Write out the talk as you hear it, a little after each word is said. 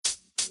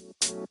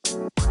What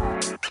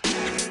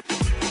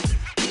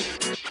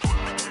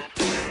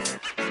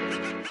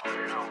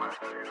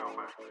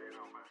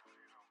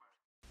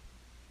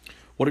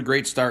a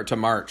great start to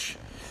March.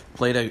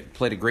 Played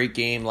a great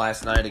game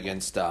last night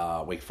against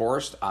Wake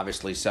Forest.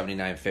 Obviously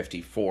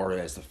 79-54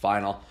 as the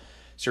final.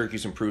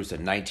 Syracuse improves to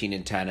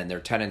 19-10, and they're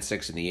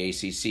 10-6 in the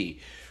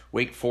ACC.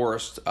 Wake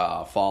Forest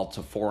fall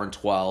to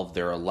 4-12.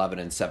 They're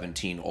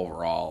 11-17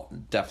 overall.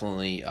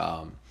 Definitely,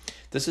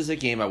 this is a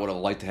game I would have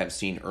liked to have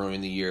seen early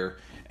in the year.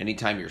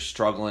 Anytime you're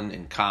struggling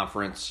in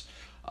conference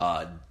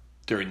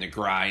during the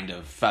grind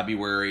of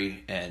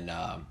February and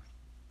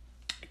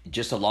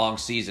just a long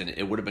season,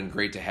 it would have been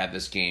great to have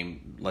this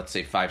game, let's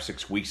say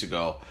 5-6 weeks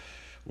ago,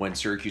 when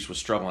Syracuse was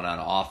struggling on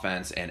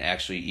offense and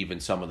actually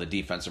even some of the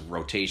defensive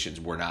rotations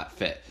were not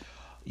fit.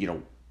 You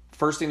know,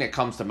 first thing that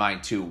comes to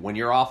mind too, when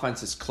your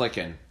offense is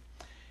clicking,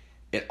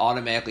 it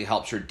automatically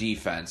helps your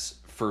defense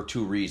for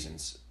two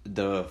reasons.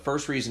 The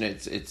first reason,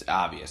 it's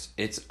obvious.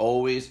 It's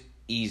always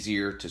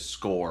easier to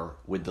score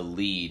with the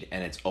lead,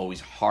 and it's always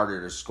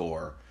harder to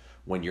score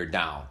when you're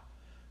down.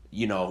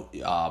 You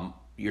know,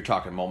 you're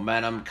talking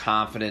momentum,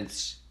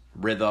 confidence,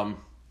 rhythm.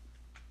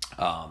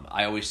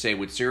 I always say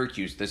with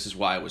Syracuse, this is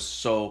why it was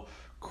so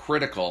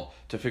critical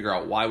to figure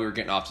out why we were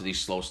getting off to these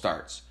slow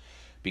starts.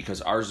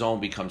 Because our zone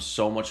becomes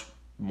so much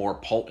more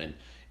potent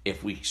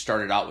if we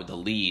started out with the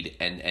lead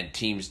and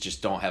teams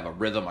just don't have a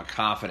rhythm, a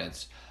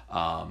confidence.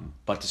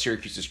 But to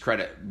Syracuse's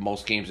credit,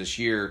 most games this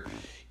year,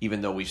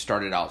 even though we've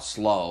started out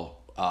slow,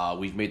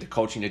 we've made the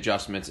coaching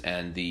adjustments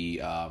and the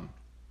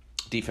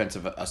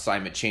defensive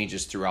assignment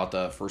changes throughout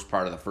the first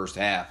part of the first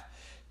half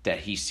that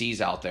he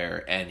sees out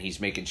there, and he's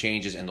making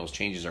changes, and those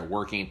changes are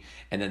working,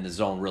 and then the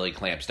zone really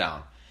clamps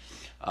down.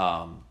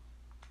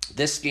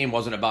 This game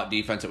wasn't about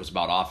defense, it was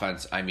about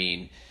offense. I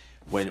mean,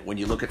 when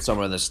you look at some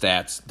of the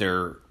stats,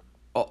 they're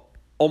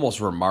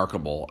almost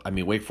remarkable. I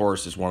mean, Wake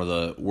Forest is one of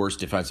the worst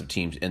defensive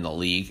teams in the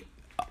league.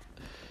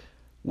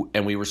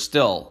 And we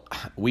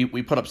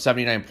put up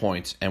 79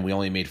 points, and we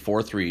only made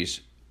 4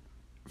 threes,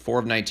 4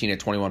 of 19 at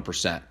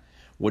 21%.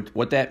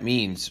 What that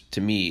means to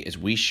me is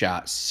we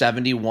shot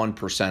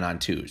 71% on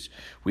twos.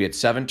 We had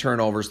 7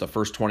 turnovers the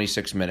first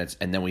 26 minutes,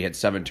 and then we had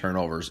 7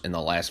 turnovers in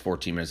the last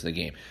 14 minutes of the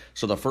game.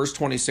 So the first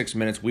 26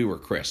 minutes, we were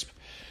crisp.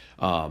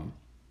 When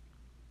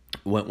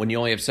you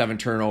only have 7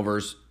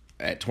 turnovers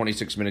at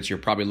 26 minutes, you're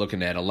probably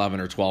looking at 11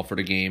 or 12 for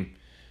the game.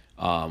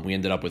 We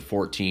ended up with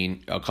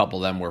 14. A couple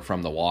of them were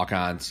from the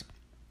walk-ons.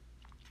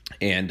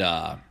 And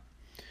I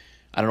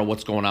don't know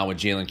what's going on with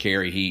Jalen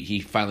Carey.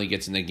 He finally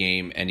gets in the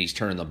game, and he's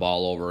turning the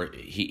ball over.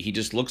 He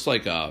just looks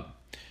like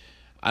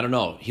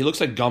he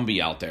looks like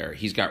Gumby out there.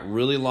 He's got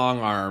really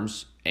long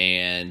arms,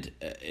 and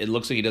it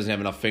looks like he doesn't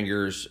have enough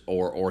fingers,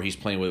 or he's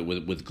playing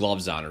with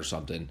gloves on or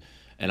something.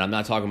 And I'm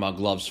not talking about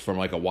gloves from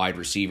like a wide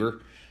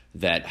receiver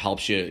that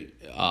helps you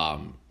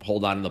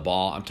hold on to the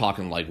ball. I'm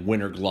talking like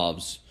winter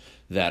gloves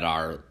that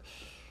are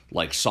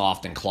like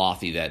soft and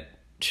clothy that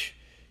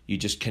you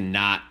just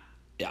cannot.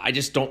 I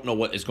just don't know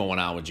what is going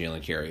on with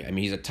Jalen Carey. I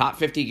mean, he's a top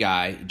 50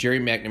 guy. Jerry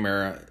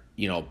McNamara,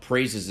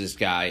 praises this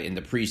guy in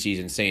the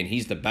preseason, saying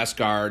he's the best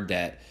guard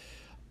that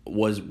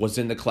was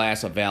in the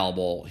class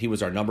available. He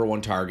was our number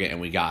 1 target,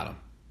 and we got him.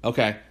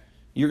 Okay,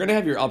 you're going to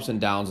have your ups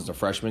and downs as a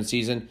freshman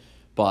season,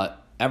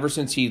 but ever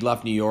since he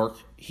left New York,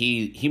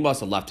 he must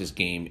have left his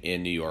game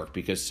in New York,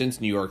 because since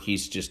New York,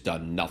 he's just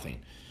done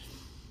nothing.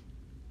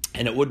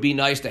 And it would be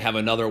nice to have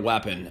another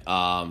weapon,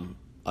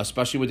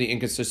 especially with the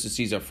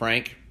inconsistencies of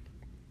Frank.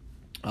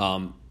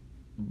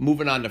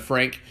 Moving on to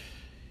Frank,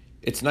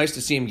 it's nice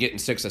to see him getting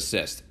 6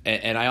 assists.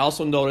 And I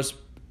also noticed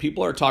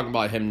people are talking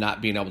about him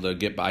not being able to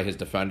get by his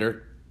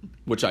defender,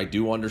 which I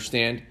do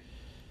understand.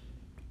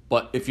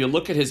 But if you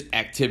look at his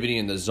activity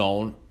in the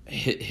zone,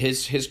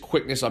 his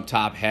quickness up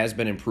top has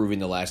been improving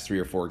the last 3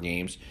 or 4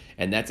 games,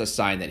 and that's a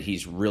sign that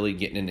he's really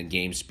getting into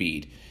game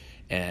speed.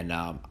 And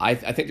I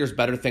think there's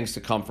better things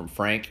to come from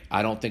Frank.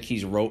 I don't think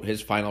he's wrote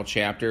his final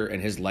chapter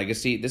and his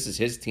legacy. This is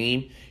his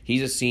team.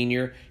 He's a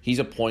senior. He's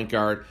a point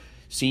guard.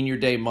 Senior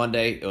day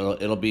Monday,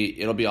 it'll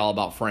be all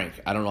about Frank.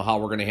 I don't know how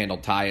we're going to handle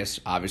Tyus.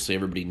 Obviously,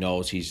 everybody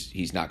knows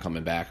he's not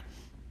coming back.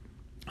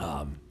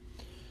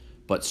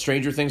 But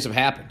stranger things have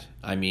happened.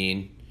 I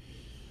mean,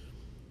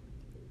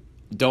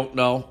 don't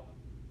know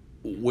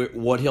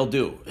what he'll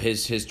do.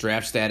 His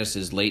draft status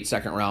is late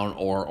second round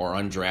or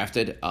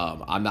undrafted.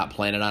 I'm not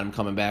planning on him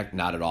coming back,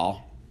 not at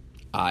all.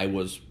 I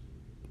was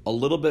a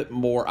little bit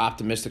more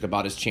optimistic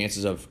about his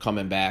chances of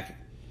coming back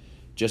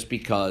just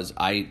because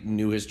I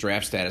knew his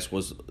draft status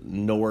was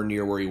nowhere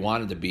near where he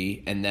wanted to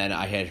be, and then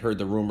I had heard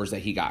the rumors that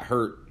he got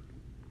hurt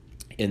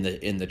in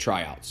the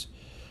tryouts.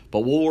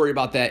 But we'll worry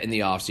about that in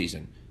the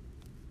offseason.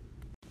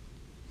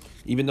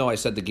 Even though I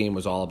said the game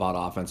was all about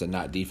offense and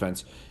not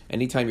defense,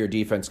 anytime your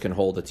defense can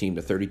hold a team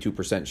to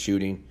 32%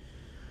 shooting,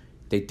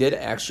 they did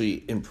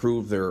actually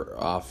improve their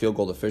field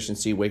goal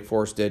efficiency. Wake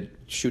Forest did,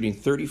 shooting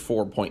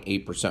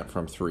 34.8%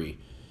 from 3.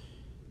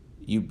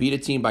 You beat a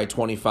team by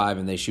 25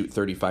 and they shoot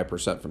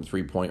 35% from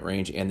 3-point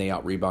range, and they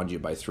out-rebound you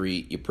by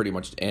 3. You pretty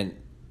much, and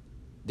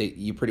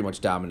you pretty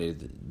much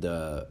dominated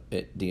the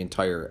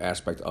entire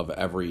aspect of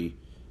every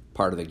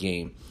part of the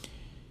game.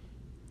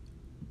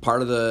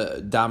 Part of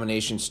the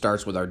domination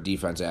starts with our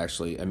defense,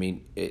 actually. I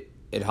mean,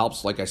 it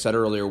helps, like I said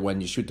earlier,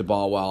 when you shoot the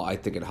ball well, I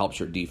think it helps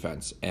your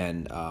defense.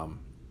 And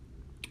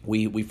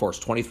we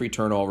forced 23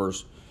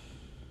 turnovers.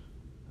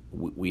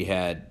 We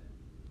had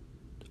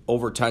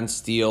over 10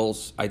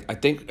 steals. I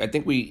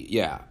think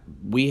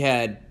we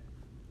had,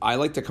 I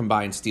like to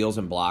combine steals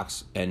and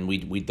blocks, and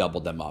we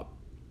doubled them up.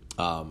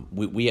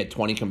 We had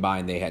 20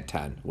 combined, they had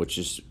 10, which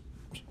is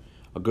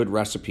a good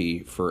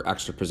recipe for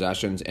extra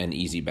possessions and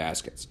easy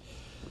baskets.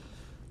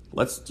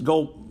 Let's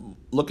go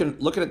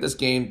looking at this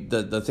game.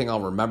 The thing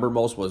I'll remember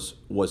most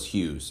was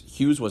Hughes.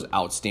 Hughes was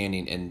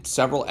outstanding in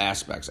several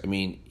aspects. I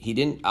mean, he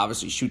didn't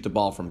obviously shoot the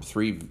ball from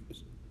three,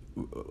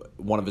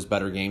 one of his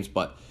better games,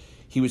 but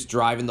he was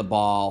driving the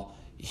ball.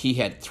 He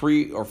had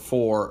 3 or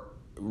 4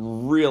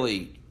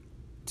 really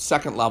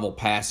second-level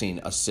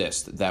passing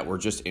assists that were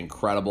just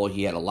incredible.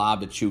 He had a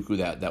lob to Chuku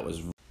that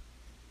was.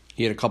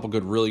 He had a couple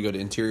really good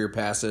interior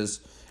passes,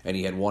 and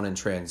he had one in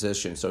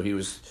transition. So he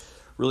was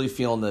really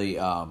feeling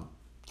the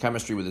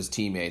chemistry with his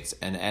teammates.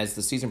 And as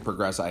the season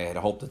progressed, I had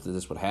hoped that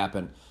this would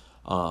happen.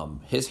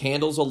 His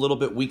handle's a little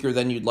bit weaker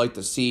than you'd like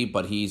to see,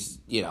 but he's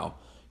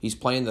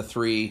playing the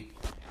 3.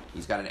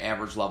 He's got an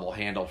average level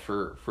handle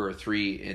for a 3